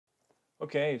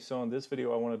Okay, so in this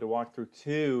video I wanted to walk through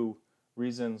two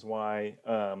reasons why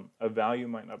a value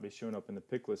might not be showing up in the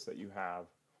pick list that you have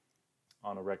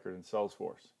on a record in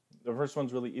Salesforce. The first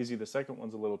one's really easy, the second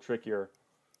one's a little trickier.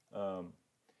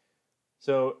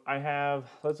 So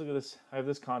let's look at this, I have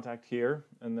this contact here,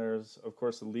 and there's of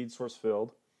course the lead source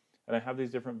field, and I have these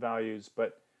different values,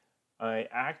 but I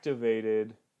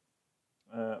activated,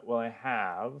 I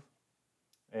have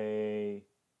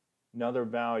another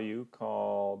value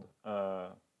called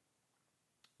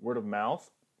word of mouth,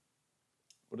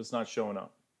 but it's not showing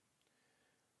up.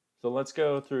 So let's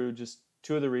go through just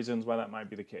two of the reasons why that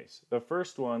might be the case. The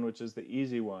first one, which is the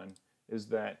easy one, is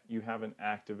that you haven't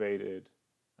activated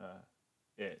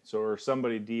it, or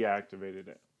somebody deactivated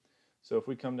it. So if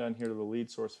we come down here to the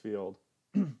lead source field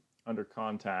under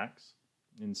contacts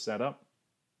in setup,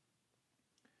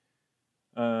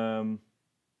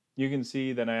 you can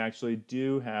see that I actually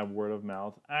do have word of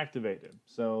mouth activated.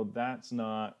 So that's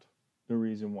not the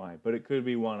reason why, but it could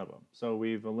be one of them. So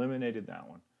we've eliminated that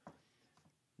one.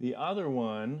 The other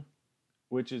one,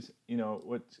 which is,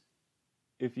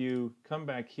 if you come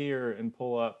back here and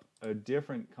pull up a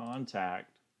different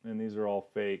contact, and these are all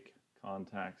fake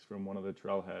contacts from one of the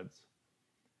trailheads,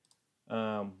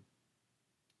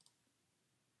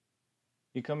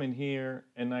 you come in here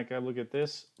and I look at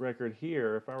this record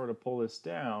here, if I were to pull this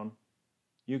down,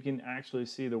 you can actually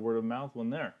see the word of mouth one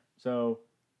there. So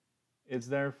it's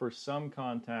there for some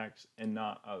contacts and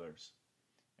not others.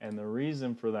 And the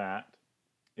reason for that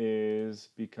is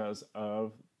because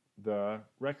of the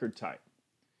record type.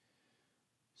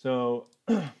 So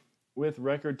with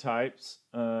record types,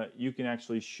 you can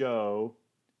actually show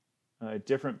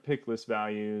different pick list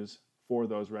values for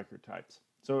those record types.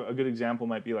 So a good example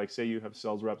might be like, say you have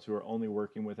sales reps who are only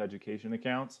working with education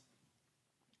accounts,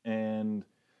 and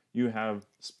you have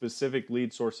specific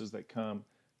lead sources that come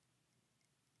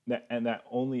that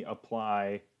only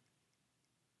apply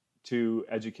to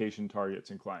education targets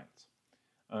and clients.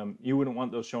 You wouldn't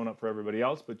want those showing up for everybody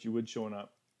else, but you would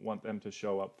want them to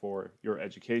show up for your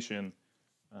education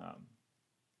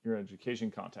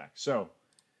contacts. So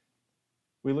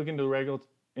we look into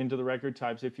the record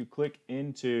types. If you click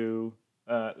into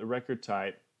the record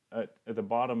type at the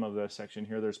bottom of the section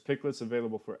here, there's pick lists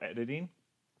available for editing,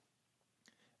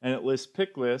 and it lists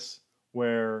pick lists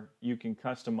where you can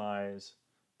customize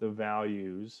the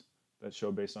values that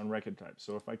show based on record type.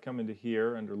 So if I come into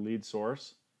here under lead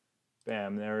source,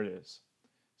 bam, there it is.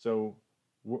 So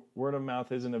word of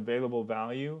mouth is an available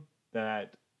value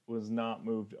that was not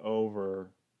moved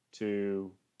over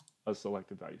to a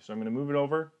selected value. So I'm going to move it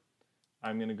over.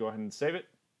 I'm going to go ahead and save it.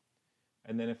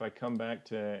 And then if I come back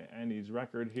to Andy's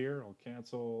record here, I'll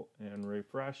cancel and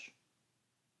refresh.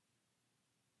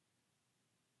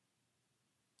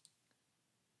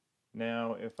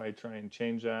 Now if I try and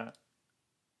change that,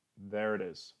 there it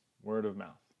is, word of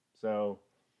mouth. So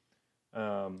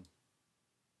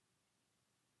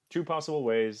two possible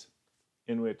ways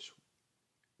in which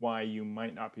why you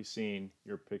might not be seeing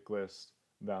your pick list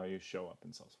values show up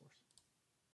in Salesforce.